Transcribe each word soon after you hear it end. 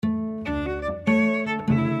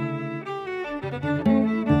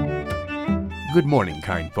Good morning,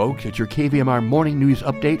 kind folks. It's your KVMR Morning News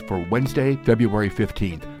Update for Wednesday, February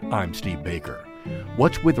 15th. I'm Steve Baker.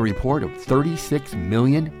 What's with the report of 36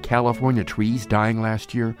 million California trees dying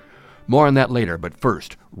last year? More on that later, but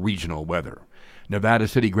first, regional weather. Nevada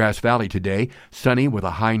City, Grass Valley today, sunny with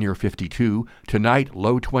a high near 52. Tonight,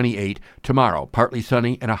 low 28. Tomorrow, partly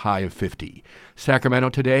sunny and a high of 50. Sacramento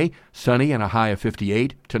today, sunny and a high of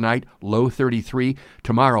 58. Tonight, low 33.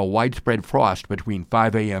 Tomorrow, widespread frost between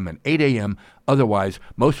 5 a.m. and 8 a.m. Otherwise,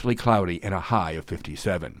 mostly cloudy and a high of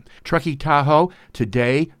 57. Truckee, Tahoe,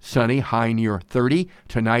 today, sunny, high near 30.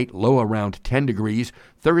 Tonight, low around 10 degrees.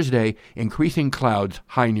 Thursday, increasing clouds,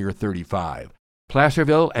 high near 35.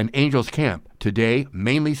 Placerville and Angels Camp, today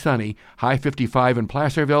mainly sunny, high 55 in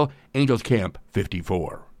Placerville, Angels Camp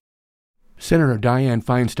 54. Senator Dianne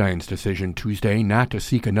Feinstein's decision Tuesday not to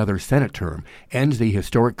seek another Senate term ends the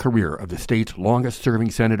historic career of the state's longest-serving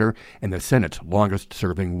senator and the Senate's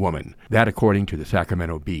longest-serving woman. That according to the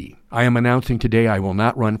Sacramento Bee. I am announcing today I will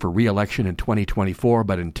not run for re-election in 2024,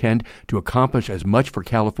 but intend to accomplish as much for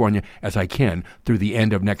California as I can through the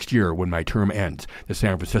end of next year when my term ends, the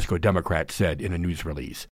San Francisco Democrat said in a news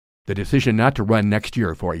release. The decision not to run next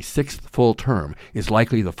year for a sixth full term is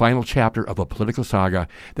likely the final chapter of a political saga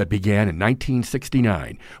that began in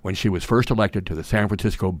 1969 when she was first elected to the San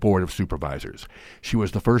Francisco Board of Supervisors. She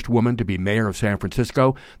was the first woman to be mayor of San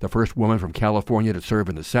Francisco, the first woman from California to serve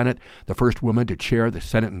in the Senate, the first woman to chair the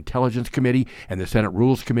Senate Intelligence Committee and the Senate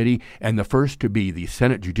Rules Committee, and the first to be the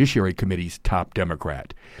Senate Judiciary Committee's top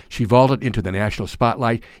Democrat. She vaulted into the national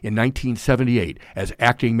spotlight in 1978 as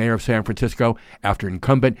acting mayor of San Francisco after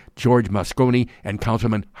incumbent George Moscone and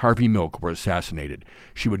Councilman Harvey Milk were assassinated.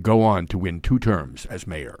 She would go on to win 2 terms as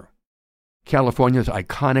mayor. California's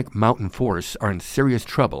iconic mountain forests are in serious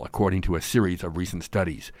trouble, according to a series of recent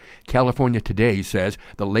studies. California Today says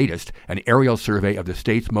the latest, an aerial survey of the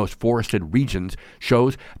state's most forested regions,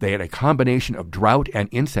 shows that a combination of drought and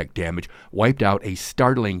insect damage wiped out a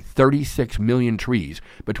startling 36 million trees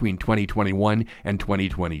between 2021 and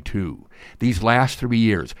 2022. These last 3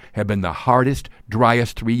 years have been the hardest,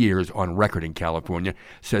 driest 3 years on record in California,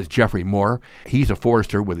 says Jeffrey Moore. He's a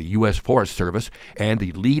forester with the U.S. Forest Service and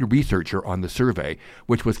the lead researcher on the survey,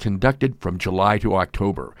 which was conducted from July to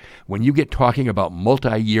October. When you get talking about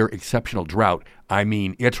multi-year exceptional drought, I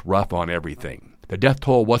mean it's rough on everything. The death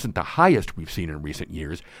toll wasn't the highest we've seen in recent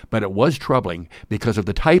years, but it was troubling because of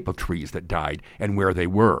the type of trees that died and where they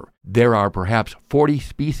were. There are perhaps 40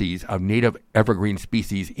 species of native evergreen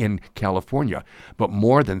species in California, but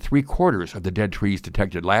more than 3/4 of the dead trees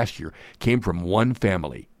detected last year came from one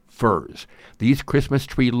family. Firs. These Christmas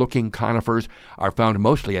tree-looking conifers are found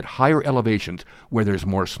mostly at higher elevations where there's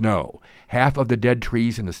more snow. Half of the dead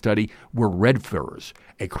trees in the study were red firs,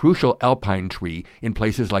 a crucial alpine tree in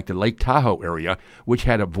places like the Lake Tahoe area, which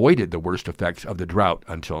had avoided the worst effects of the drought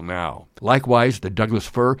until now. Likewise, the Douglas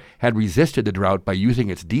fir had resisted the drought by using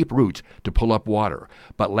its deep roots to pull up water,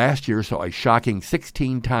 but last year saw a shocking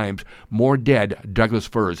 16 times more dead Douglas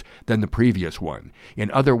firs than the previous one.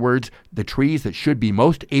 In other words, the trees that should be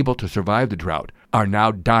most able to survive the drought are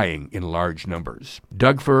now dying in large numbers.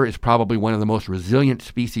 Doug fir is probably one of the most resilient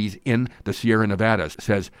species in the Sierra Nevadas,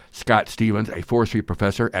 says Scott Stevens, a forestry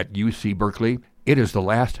professor at UC Berkeley. It is the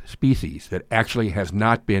last species that actually has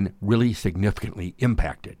not been really significantly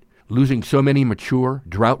impacted. Losing so many mature,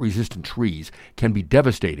 drought-resistant trees can be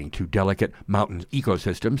devastating to delicate mountain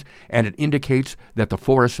ecosystems, and it indicates that the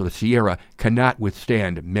forests of the Sierra cannot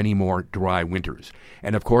withstand many more dry winters.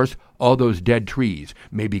 And of course, all those dead trees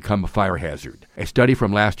may become a fire hazard. A study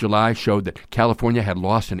from last July showed that California had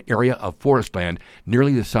lost an area of forest land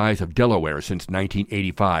nearly the size of Delaware since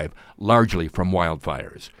 1985, largely from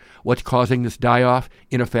wildfires. What's causing this die-off?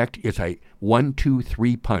 In effect, it's a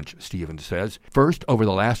 1-2-3 punch, Stevens says. First, over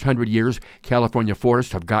the last 100 years, California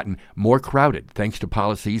forests have gotten more crowded thanks to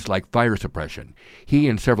policies like fire suppression. He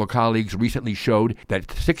and several colleagues recently showed that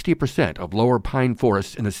 60% of lower pine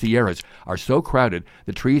forests in the Sierras are so crowded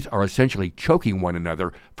the trees are essentially choking one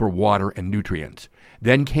another for water and nutrients.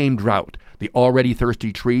 Then came drought. The already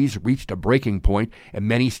thirsty trees reached a breaking point and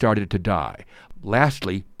many started to die.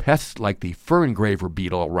 Lastly, pests like the fern-engraver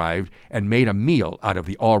beetle arrived and made a meal out of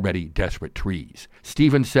the already desperate trees.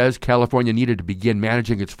 Stevens says California needed to begin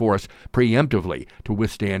managing its forests preemptively to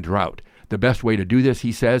withstand drought. The best way to do this,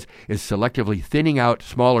 he says, is selectively thinning out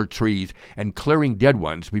smaller trees and clearing dead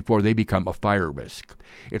ones before they become a fire risk.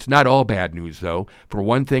 It's not all bad news, though. For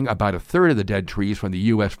one thing, about 1/3 of the dead trees from the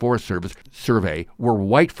U.S. Forest Service survey were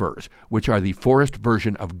white firs, which are the forest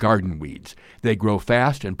version of garden weeds. They grow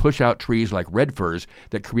fast and push out trees like red firs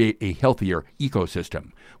that create a healthier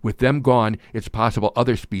ecosystem. With them gone, it's possible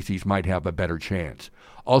other species might have a better chance.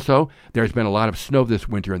 Also, there's been a lot of snow this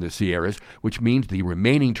winter in the Sierras, which means the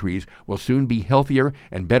remaining trees will soon be healthier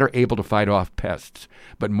and better able to fight off pests.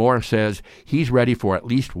 But Moore says he's ready for at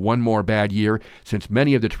least one more bad year, since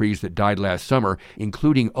many of the trees that died last summer,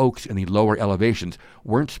 including oaks in the lower elevations,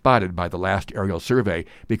 weren't spotted by the last aerial survey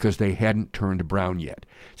because they hadn't turned brown yet.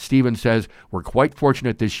 Stevens says we're quite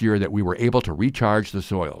fortunate this year that we were able to recharge the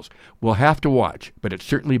soils. We'll have to watch, but it's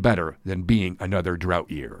certainly better than being another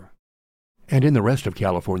drought year. And in the rest of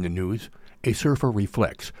California news, a surfer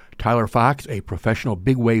reflects. Tyler Fox, a professional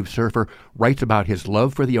big-wave surfer, writes about his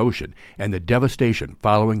love for the ocean and the devastation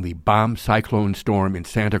following the bomb cyclone storm in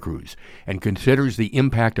Santa Cruz, and considers the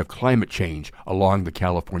impact of climate change along the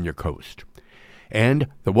California coast. And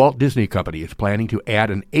the Walt Disney Company is planning to add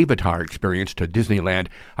an Avatar experience to Disneyland,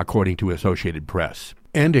 according to Associated Press.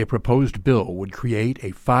 And a proposed bill would create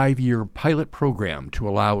a 5-year pilot program to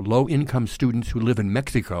allow low-income students who live in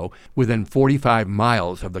Mexico within 45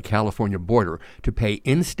 miles of the California border to pay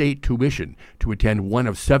in-state tuition to attend one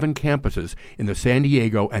of 7 campuses in the San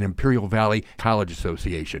Diego and Imperial Valley College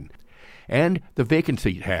Association. And the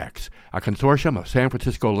vacancy tax. A consortium of San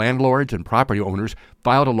Francisco landlords and property owners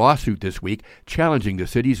filed a lawsuit this week challenging the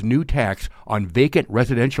city's new tax on vacant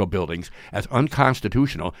residential buildings as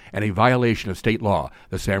unconstitutional and a violation of state law,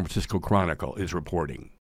 the San Francisco Chronicle is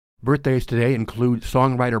reporting. Birthdays today include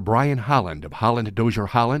songwriter Brian Holland of Holland Dozier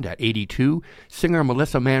Holland at 82, singer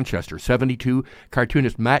Melissa Manchester, 72,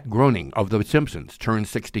 cartoonist Matt Groening of The Simpsons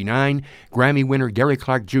turns 69, Grammy winner Gary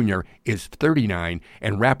Clark Jr. is 39,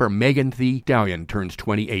 and rapper Megan Thee Stallion turns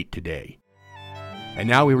 28 today. And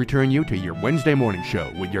now we return you to your Wednesday morning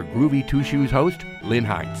show with your groovy Two Shoes host, Lynn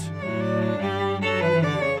Hines.